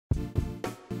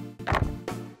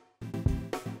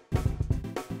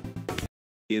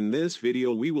In this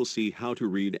video we will see how to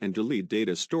read and delete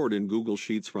data stored in Google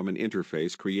Sheets from an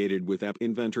interface created with App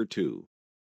Inventor 2.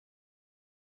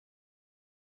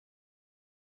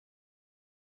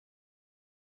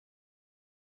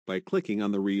 By clicking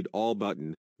on the Read All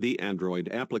button, the Android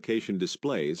application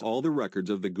displays all the records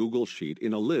of the Google Sheet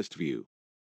in a list view.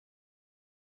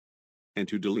 And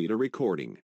to delete a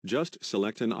recording, just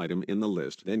select an item in the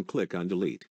list then click on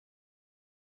Delete.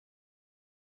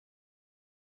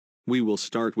 We will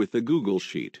start with the Google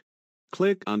Sheet.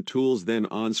 Click on Tools then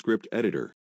on Script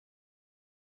Editor.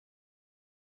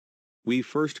 We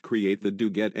first create the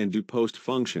doGet and doPost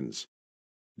functions.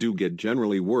 doGet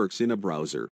generally works in a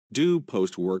browser,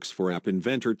 doPost works for App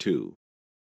Inventor 2.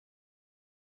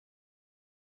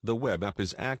 The web app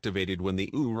is activated when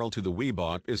the URL to the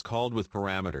webbot is called with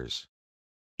parameters.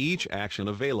 Each action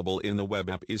available in the web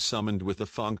app is summoned with a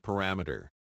func parameter.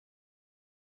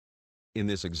 In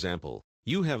this example,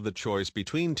 you have the choice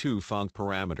between two func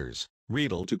parameters,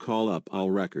 read all to call up all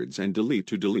records and delete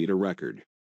to delete a record.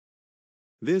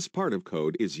 This part of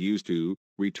code is used to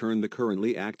return the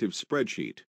currently active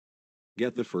spreadsheet.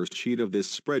 Get the first sheet of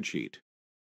this spreadsheet.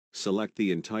 Select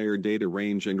the entire data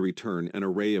range and return an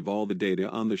array of all the data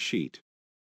on the sheet.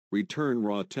 Return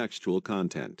raw textual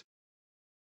content.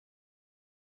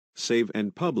 Save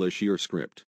and publish your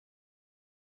script.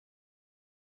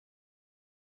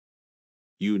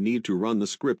 You need to run the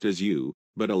script as you,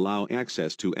 but allow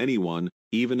access to anyone,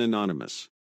 even anonymous.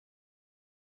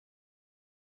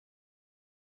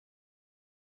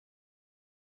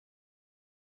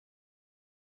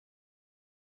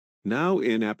 Now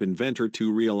in App Inventor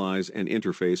 2 realize an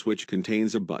interface which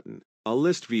contains a button, a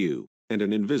list view, and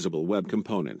an invisible web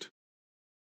component.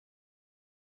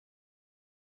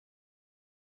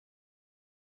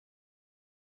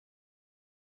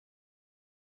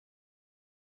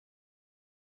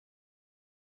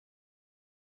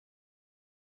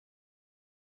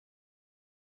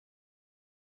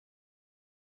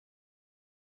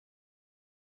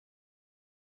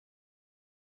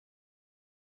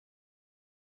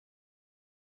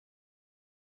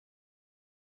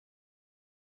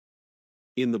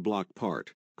 In the block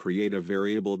part, create a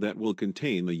variable that will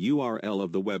contain the URL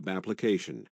of the web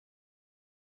application.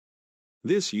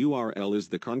 This URL is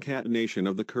the concatenation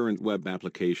of the current web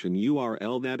application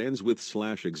URL that ends with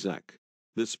 /exec.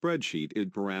 The spreadsheet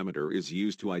id parameter is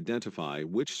used to identify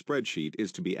which spreadsheet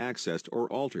is to be accessed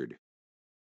or altered.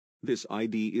 This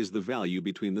ID is the value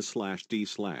between the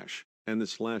 /d/ and the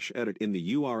 /edit in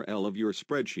the URL of your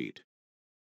spreadsheet.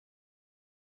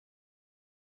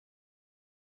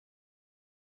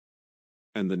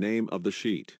 And the name of the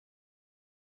sheet.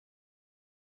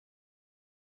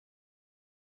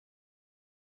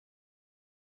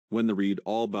 When the Read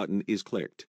All button is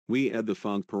clicked, we add the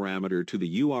func parameter to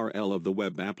the URL of the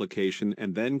web application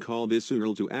and then call this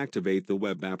URL to activate the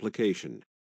web application.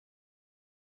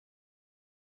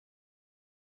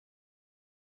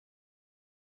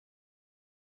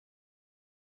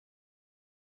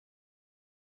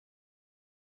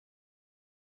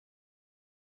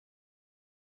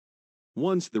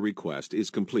 Once the request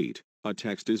is complete, a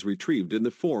text is retrieved in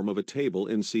the form of a table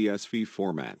in CSV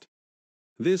format.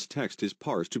 This text is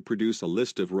parsed to produce a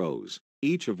list of rows,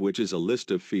 each of which is a list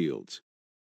of fields.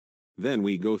 Then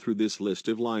we go through this list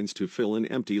of lines to fill an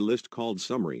empty list called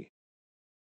summary.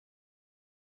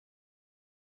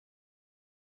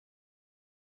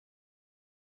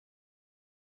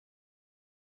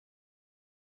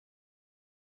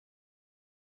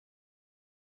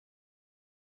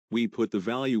 We put the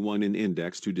value 1 in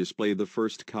index to display the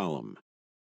first column.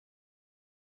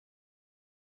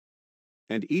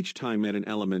 And each time add an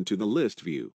element to the list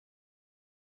view.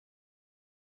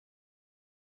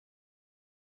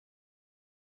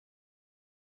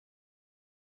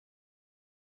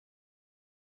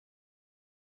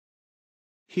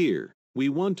 Here, we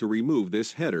want to remove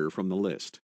this header from the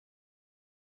list.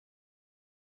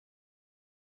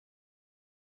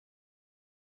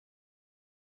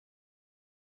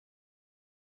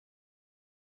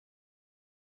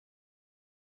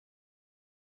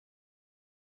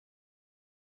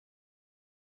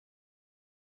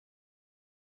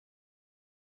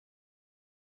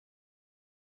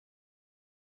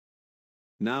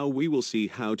 Now we will see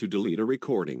how to delete a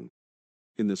recording.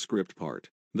 In the script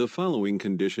part, the following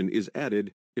condition is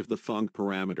added: if the func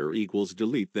parameter equals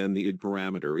delete, then the id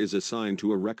parameter is assigned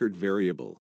to a record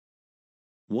variable.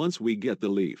 Once we get the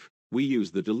leaf, we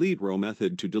use the delete row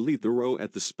method to delete the row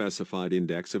at the specified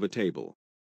index of a table.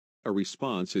 A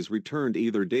response is returned,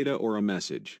 either data or a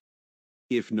message.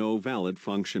 If no valid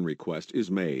function request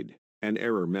is made, an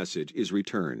error message is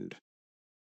returned.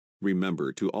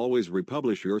 Remember to always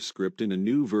republish your script in a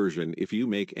new version if you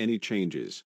make any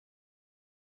changes.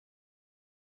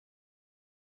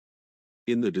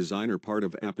 In the Designer part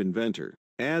of App Inventor,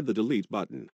 add the Delete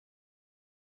button.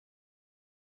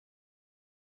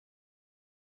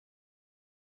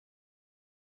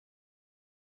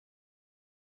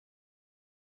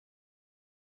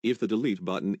 If the Delete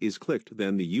button is clicked,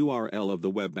 then the URL of the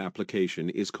web application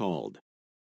is called.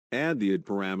 Add the id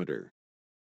parameter.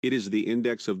 It is the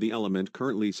index of the element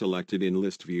currently selected in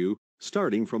list view,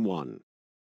 starting from 1.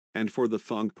 And for the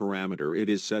func parameter, it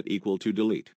is set equal to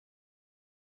delete.